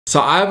So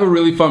I have a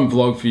really fun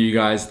vlog for you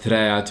guys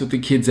today. I took the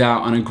kids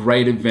out on a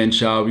great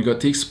adventure. We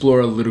got to explore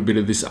a little bit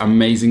of this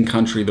amazing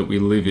country that we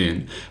live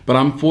in. But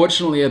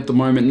unfortunately at the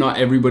moment, not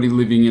everybody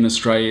living in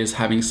Australia is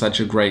having such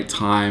a great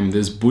time.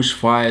 There's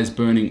bushfires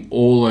burning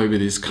all over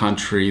this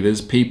country.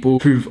 There's people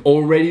who've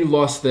already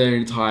lost their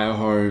entire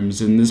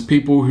homes. And there's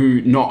people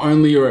who not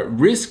only are at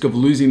risk of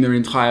losing their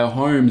entire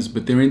homes,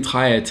 but their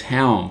entire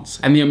towns.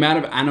 And the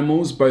amount of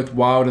animals, both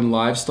wild and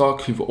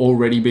livestock, who've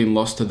already been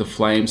lost to the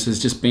flames has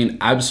just been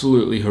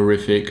absolutely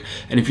horrific.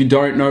 And if you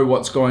don't know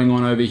what's going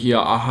on over here,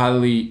 I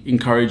highly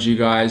encourage you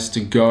guys to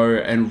go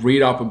and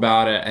read up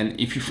about it. And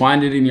if you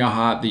find it in your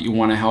heart that you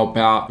want to help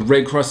out, the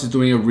Red Cross is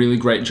doing a really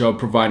great job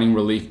providing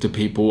relief to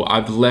people.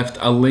 I've left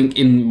a link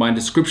in my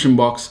description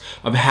box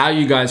of how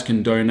you guys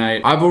can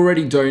donate. I've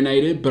already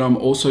donated, but I'm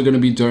also going to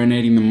be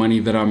donating the money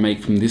that I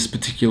make from this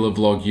particular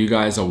vlog you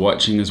guys are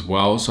watching as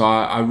well. So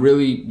I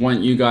really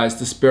want you guys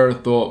to spare a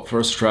thought for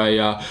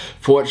Australia.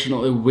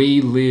 Fortunately, we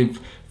live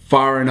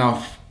far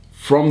enough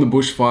from the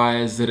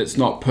bushfires that it's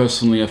not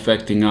personally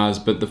affecting us,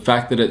 but the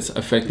fact that it's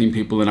affecting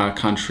people in our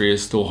country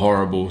is still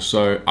horrible.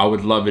 So I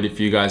would love it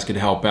if you guys could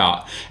help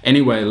out.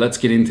 Anyway, let's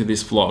get into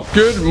this vlog.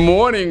 Good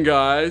morning,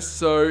 guys.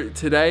 So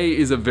today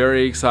is a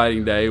very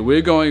exciting day.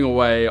 We're going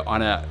away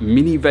on a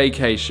mini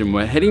vacation.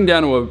 We're heading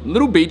down to a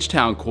little beach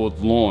town called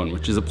Lawn,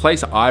 which is a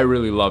place I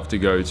really love to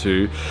go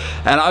to.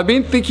 And I've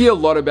been thinking a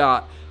lot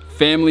about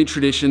family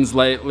traditions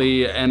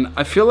lately, and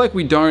I feel like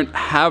we don't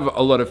have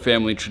a lot of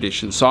family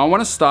traditions, so I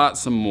want to start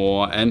some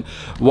more. And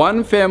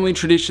one family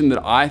tradition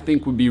that I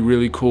think would be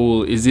really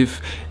cool is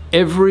if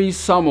every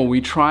summer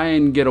we try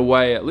and get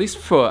away at least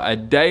for a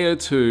day or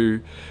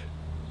two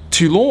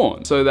to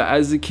Lawn, so that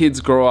as the kids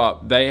grow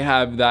up they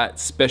have that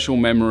special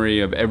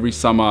memory of every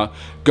summer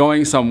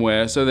going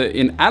somewhere, so that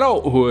in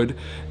adulthood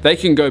they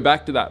can go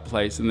back to that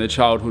place and their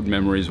childhood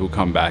memories will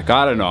come back.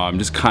 I don't know, I'm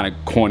just kind of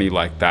corny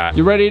like that.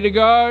 You ready to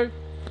go?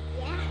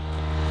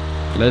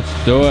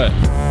 Let's do it.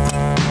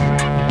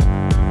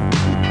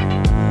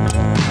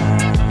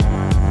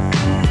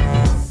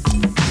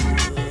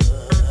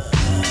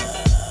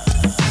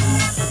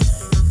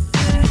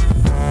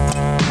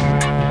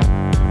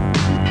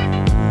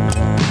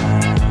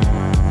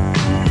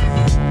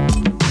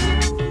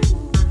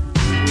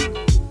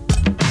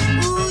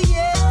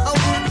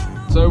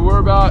 So we're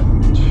about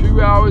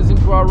 2 hours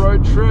into our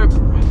road trip.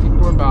 I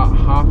think we're about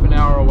half an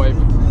hour away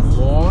from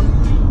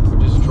Lawn.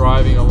 We're just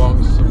driving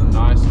along some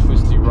nice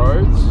twisty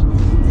roads,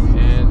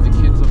 and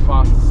the kids are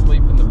fast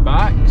asleep in the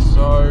back,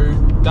 so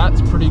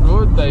that's pretty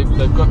good. They've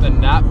got their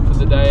nap for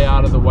the day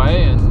out of the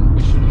way, and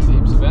we should have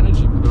heaps of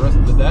energy for the rest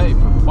of the day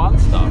for fun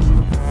stuff.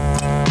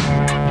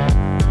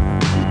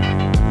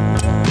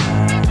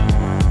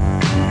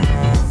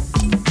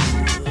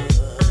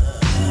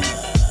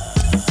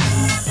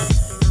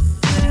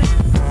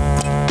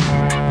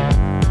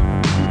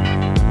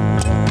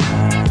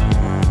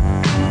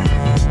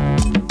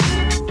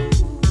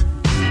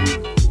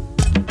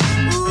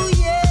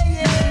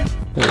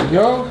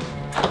 Go.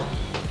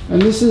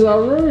 And this is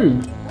our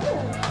room.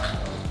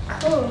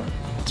 Cool.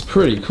 It's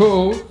pretty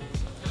cool.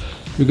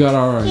 We got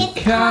our own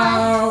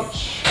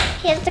couch.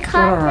 Here's the got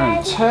our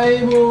own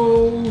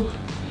table.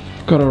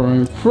 Got our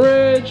own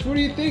fridge. What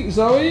do you think,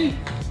 Zoe?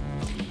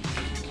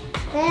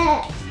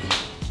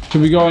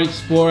 Should we go and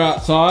explore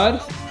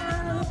outside?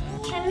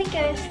 Can we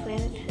go swim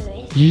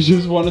first? You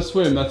just want to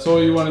swim, that's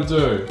all you want to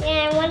do?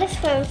 Yeah, I want to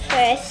swim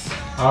first.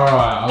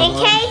 Alright. In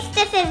case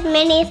this is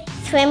Minnie's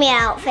swimmy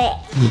outfit.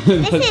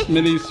 That's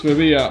Minnie's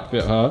swimmy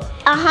outfit, huh?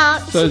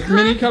 So is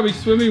Minnie coming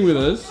swimming with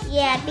us?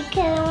 Yeah,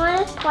 because I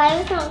want to play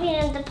with something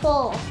in the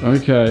pool.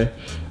 Okay.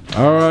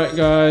 Alright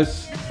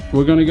guys,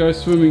 we're gonna go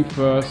swimming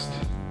first.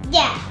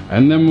 Yeah.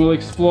 And then we'll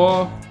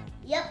explore.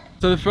 Yep.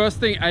 So the first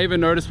thing Ava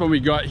noticed when we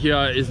got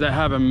here is they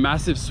have a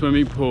massive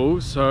swimming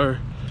pool. So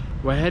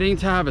we're heading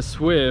to have a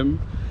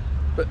swim.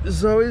 But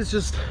Zoe's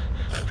just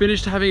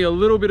finished having a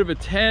little bit of a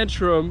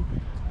tantrum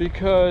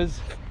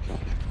because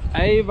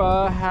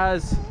Ava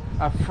has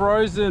a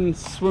frozen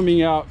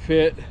swimming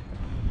outfit,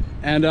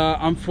 and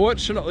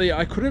unfortunately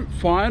I couldn't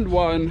find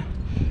one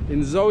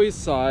in Zoe's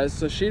size,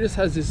 so she just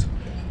has this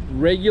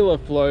regular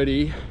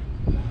floaty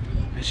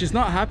and she's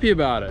not happy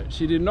about it.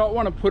 She did not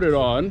want to put it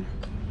on,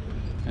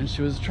 and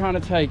she was trying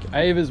to take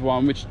Ava's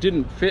one, which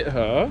didn't fit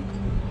her,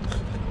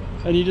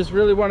 and you just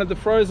really wanted the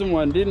frozen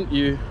one, didn't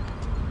you?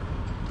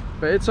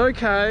 But it's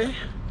okay,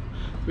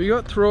 we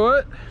got through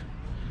it.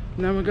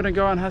 Now we're gonna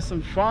go and have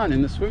some fun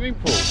in the swimming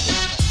pool.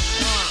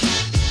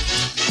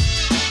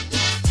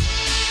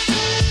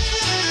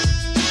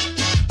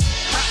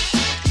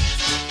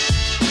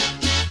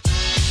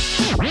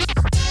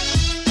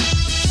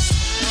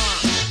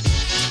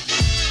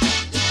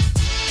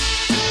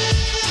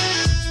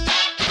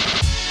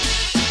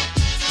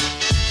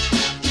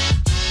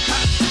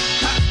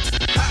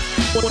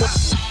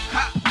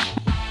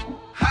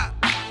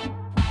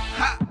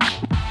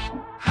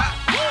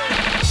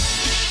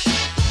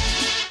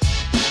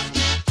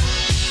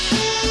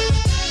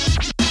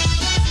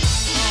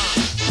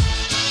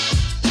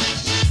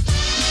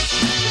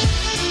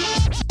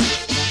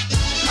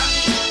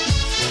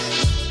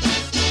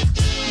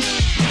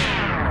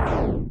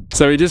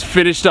 So we just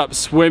finished up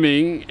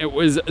swimming. It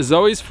was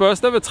Zoe's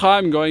first ever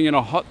time going in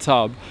a hot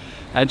tub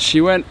and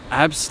she went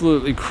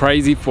absolutely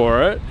crazy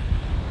for it.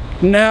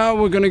 Now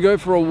we're gonna go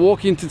for a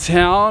walk into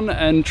town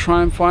and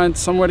try and find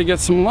somewhere to get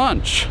some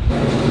lunch.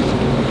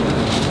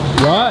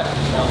 Right?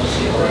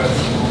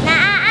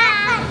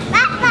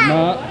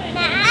 No.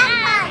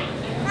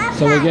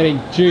 So we're getting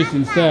juice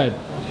instead.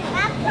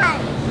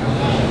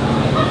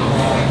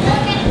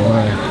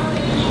 Boy.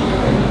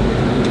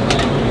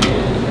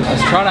 I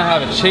was trying to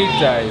have a cheat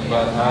day,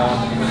 but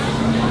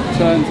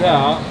turns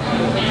out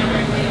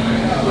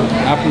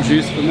apple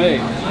juice for me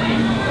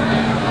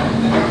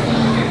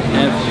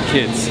and for the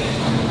kids.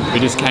 We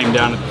just came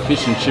down to the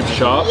fish and chip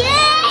shop. Yeah!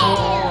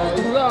 Oh,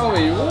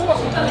 Zoe,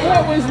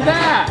 what was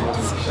that?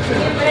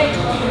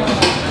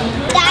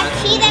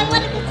 That's cheese. I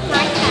want to get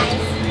my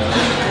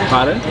size.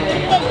 Pardon? Get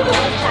my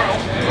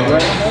size.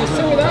 Right, no,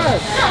 so with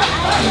us.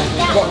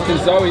 What,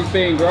 because Zoe's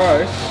being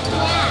gross?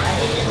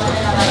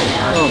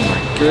 Oh my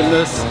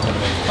goodness.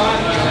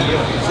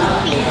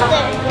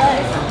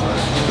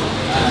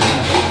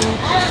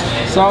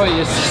 Zoe,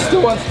 your sister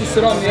wants to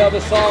sit on the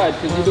other side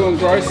because you're doing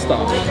gross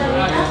stuff.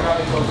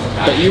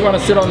 But you want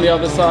to sit on the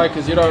other side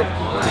because you're not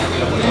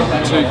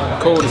too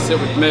cool to sit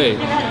with me.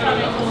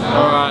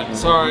 Alright,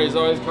 sorry,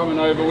 Zoe's coming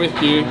over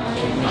with you.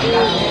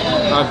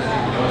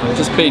 I've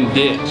just been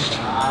ditched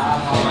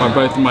by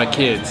both of my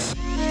kids.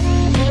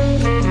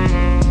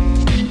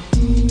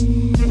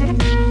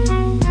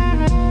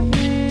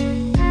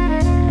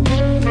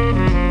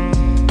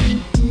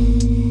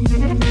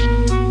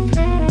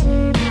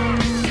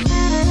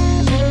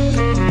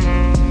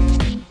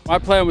 My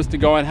plan was to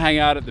go and hang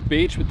out at the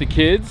beach with the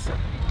kids,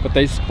 but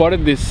they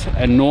spotted this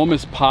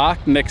enormous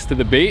park next to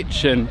the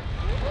beach, and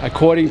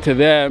according to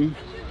them,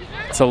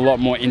 it's a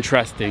lot more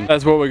interesting.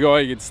 That's where we're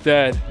going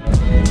instead.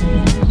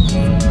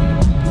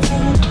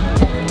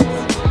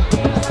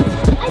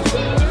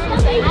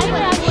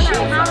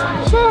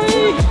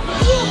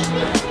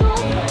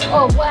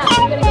 Oh wow,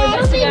 I'm gonna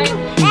go this again.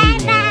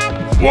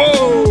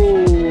 Whoa!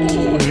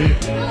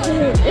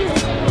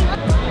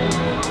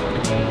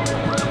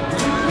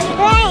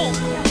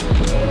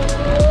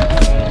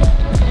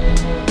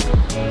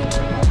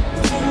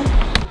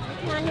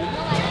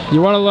 You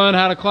want to learn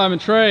how to climb a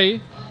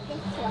tree?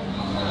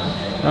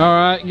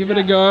 Alright, give it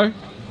a go.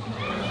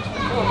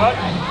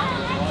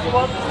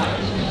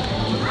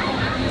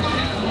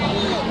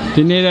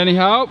 Do you need any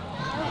help?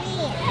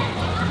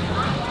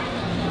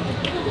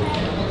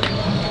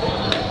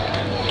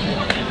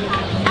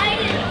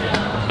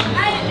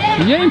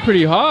 You're getting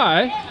pretty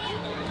high.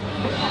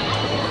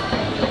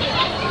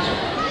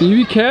 You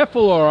be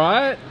careful,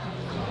 alright?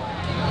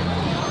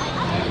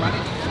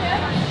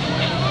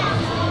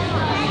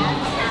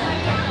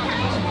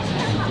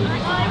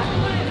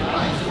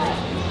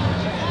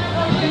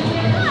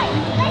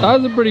 That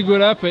was a pretty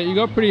good effort. You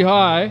got pretty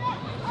high.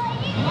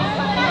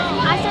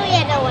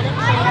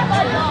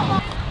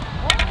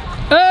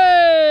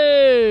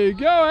 Hey!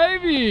 Go,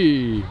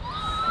 Avy!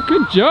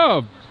 Good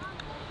job.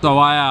 So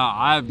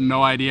I have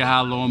no idea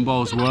how lawn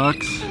bowls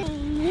works.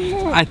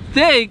 I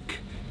think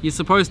you're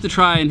supposed to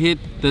try and hit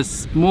the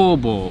small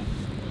ball.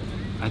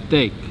 I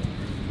think.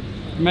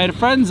 You made a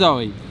friend,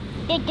 Zoe.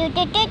 This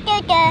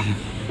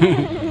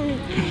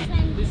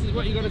is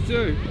what you gotta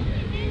do.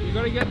 You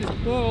gotta get this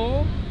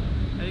ball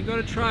and you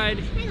gotta try and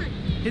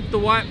hit the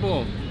white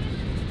ball.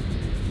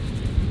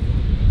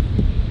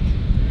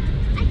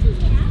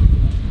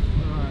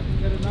 Alright,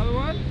 get another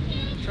one.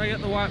 Try and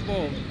get the white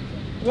ball.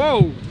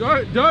 Whoa!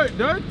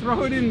 Don't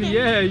throw it in the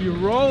air. You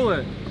roll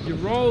it. You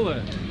roll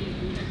it.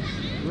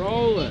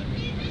 Roll it.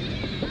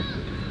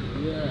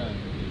 Yeah.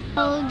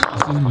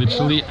 This is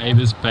literally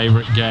Ava's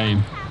favorite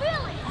game.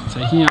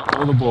 Taking out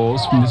all the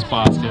balls from this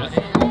basket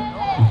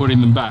and putting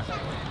them back.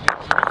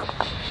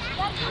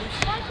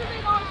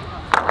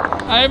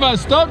 Ava,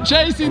 stop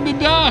chasing the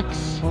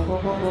ducks!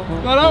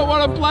 I don't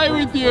want to play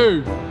with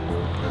you!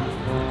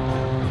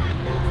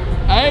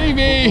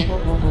 Avy!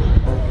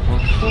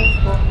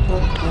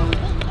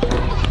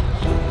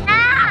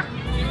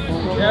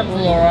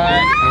 Careful,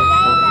 alright?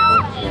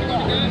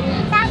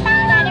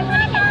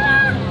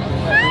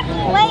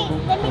 Wait,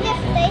 let me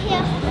just stay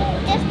here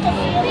just a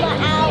few more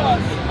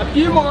hours. A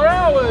few more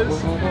hours?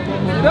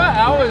 You know,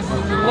 hours is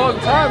a long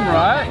time,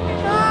 right?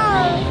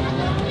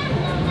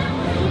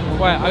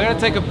 Wait, I'm gonna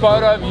take a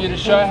photo of you to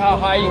show how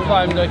high you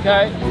climbed,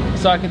 okay?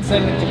 So I can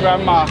send it to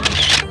Grandma.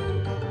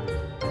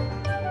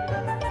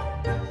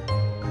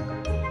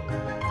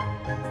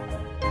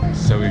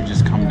 So we've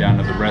just come down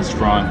to the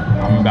restaurant.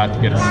 I'm about to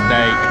get a steak.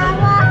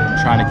 I'm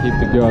trying to keep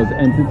the girls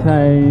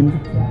entertained.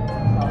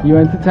 You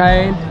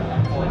entertained?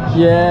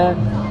 Yeah?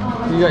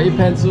 You got your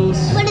pencils?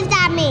 What does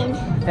that mean?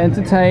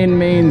 Entertain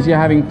means you're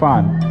having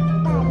fun.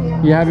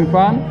 You having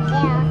fun?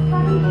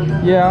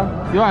 Yeah.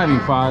 Yeah, you're having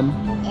fun.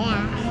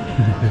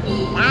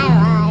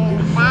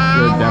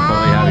 You're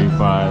definitely having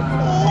fun.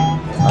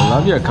 I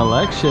love your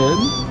collection.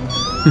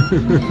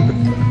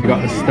 We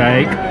got the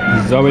steak.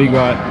 Zoe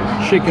got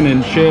chicken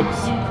and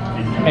chips.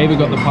 Ava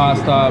got the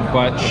pasta,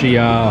 but she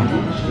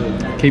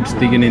keeps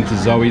digging into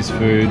Zoe's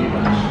food.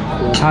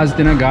 How's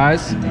dinner,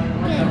 guys?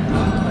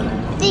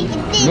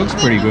 Looks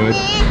pretty good.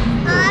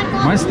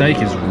 My steak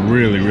is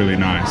really, really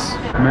nice.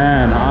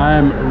 Man,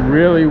 I'm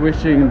really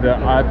wishing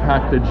that I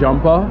packed a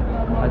jumper.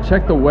 I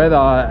checked the weather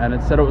and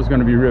it said it was going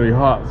to be really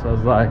hot. So I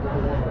was like,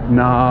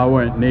 nah, I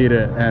won't need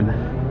it. And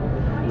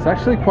it's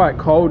actually quite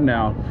cold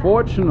now.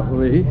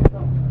 Fortunately,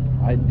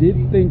 I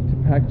did think to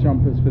pack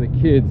jumpers for the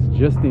kids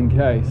just in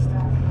case.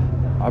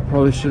 I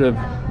probably should have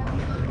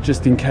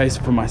just in case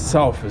for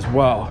myself as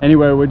well.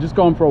 Anyway, we're just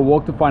going for a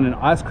walk to find an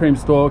ice cream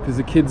store because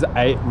the kids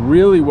ate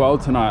really well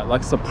tonight,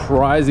 like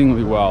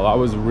surprisingly well. I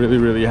was really,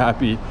 really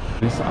happy.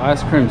 This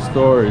ice cream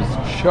store is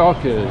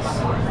chockers.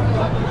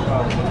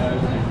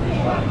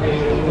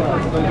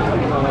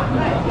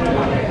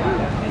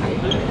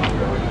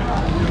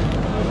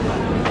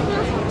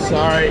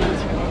 Sorry.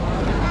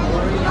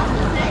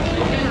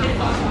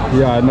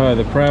 Yeah, I know,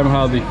 the pram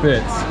hardly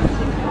fits.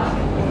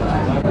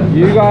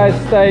 You guys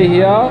stay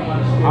here.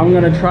 I'm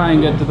gonna try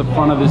and get to the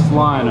front of this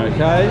line,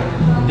 okay?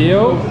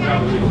 Deal?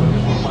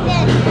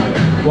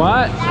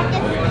 What?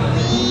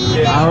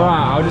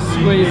 Alright, I'll just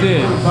squeeze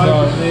in.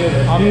 So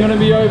I'm gonna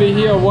be over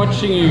here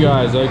watching you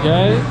guys,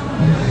 okay?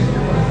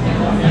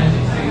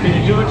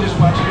 Can you do it just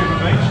once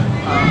every beach?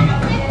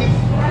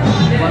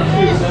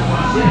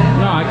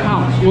 No, I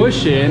can't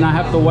push in. I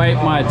have to wait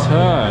my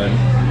turn.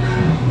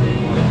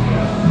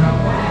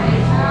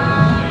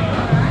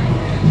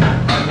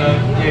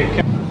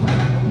 Yeah.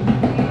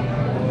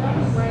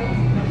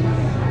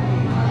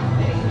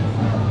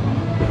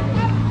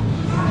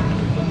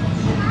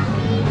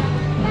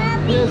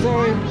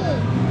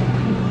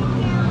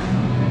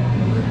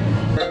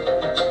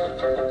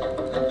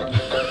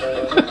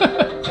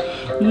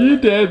 You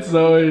dead,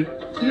 Zoe.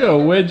 You're a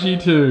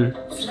wedgie too.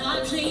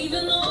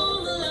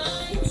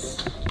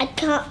 I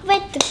can't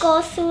wait to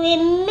go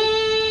swimming.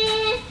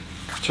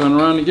 Turn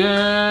around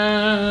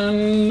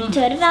again.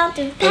 Turn around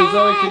to Hey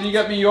Zoe, can you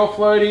get me your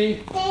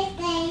floaty?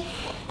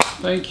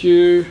 Thank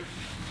you.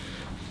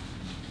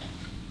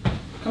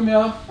 Come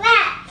here.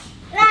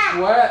 It's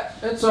wet.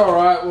 It's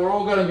alright. We're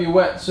all going to be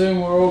wet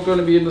soon. We're all going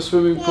to be in the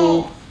swimming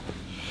pool.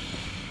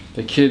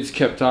 The kids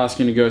kept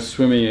asking to go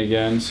swimming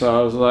again, so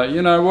I was like,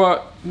 you know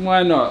what?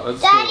 Why not? Let's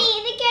Daddy, do it.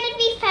 is it going to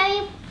be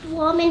very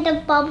warm in the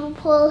bubble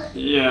pool?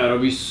 Yeah, it'll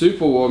be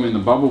super warm in the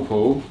bubble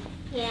pool.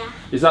 Yeah.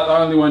 Is that the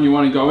only one you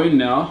want to go in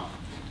now?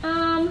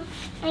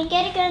 I'm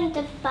gonna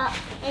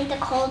go in the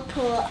cold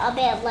pool a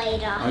bit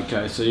later.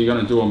 Okay, so you're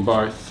gonna do them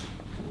both.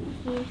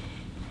 Mm-hmm.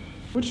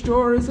 Which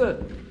drawer is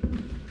it?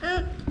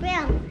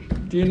 Well,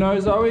 Do you know,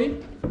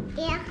 Zoe?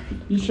 yeah.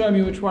 You show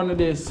me which one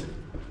it is.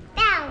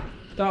 Down.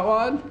 That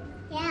one?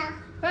 Yeah.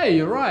 Hey,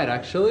 you're right,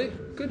 actually.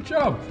 Good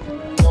job.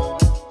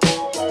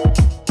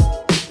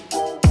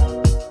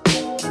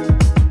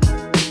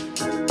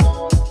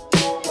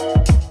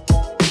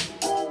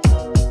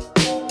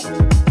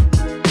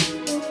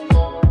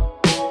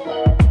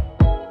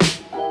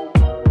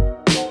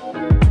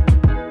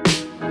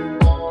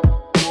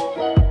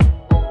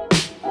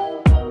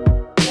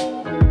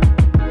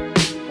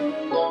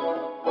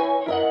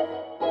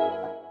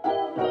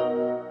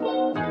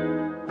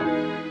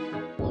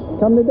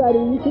 Come to Daddy,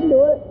 you can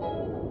do it.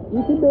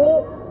 You can do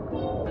it.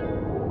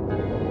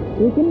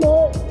 You can do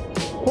it.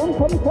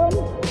 Come.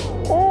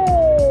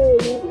 Hey,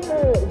 you did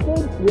it.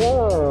 Good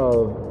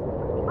job.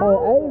 Hey,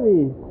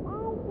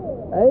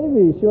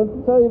 Avie, she wants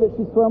to tell you that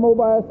she swam all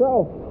by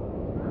herself.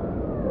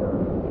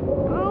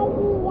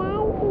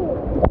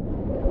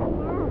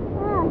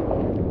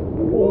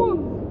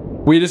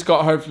 We just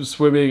got home from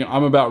swimming.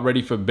 I'm about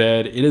ready for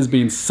bed. It has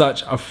been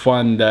such a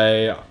fun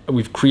day.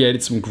 We've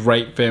created some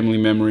great family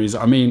memories.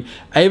 I mean,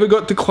 Ava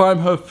got to climb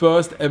her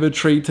first ever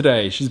tree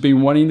today. She's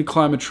been wanting to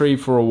climb a tree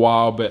for a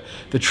while, but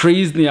the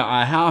trees near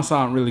our house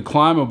aren't really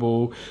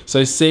climbable.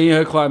 So seeing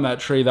her climb that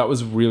tree, that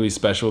was really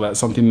special. That's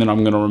something that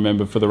I'm gonna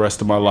remember for the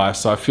rest of my life.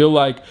 So I feel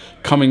like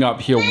coming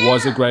up here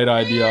was a great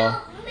idea.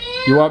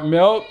 You want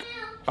milk?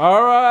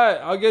 All right,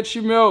 I'll get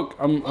you milk.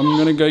 I'm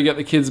gonna go get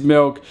the kids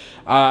milk.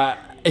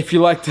 If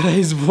you like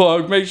today's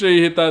vlog, make sure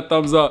you hit that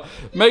thumbs up.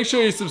 Make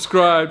sure you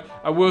subscribe.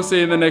 I will see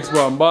you in the next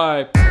one.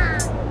 Bye.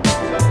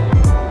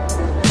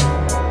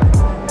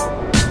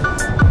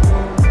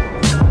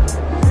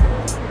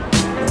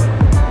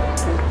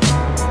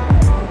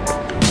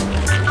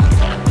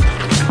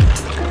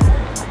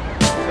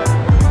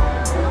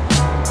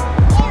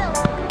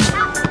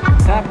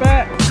 Tap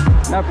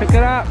it. Now pick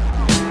it up.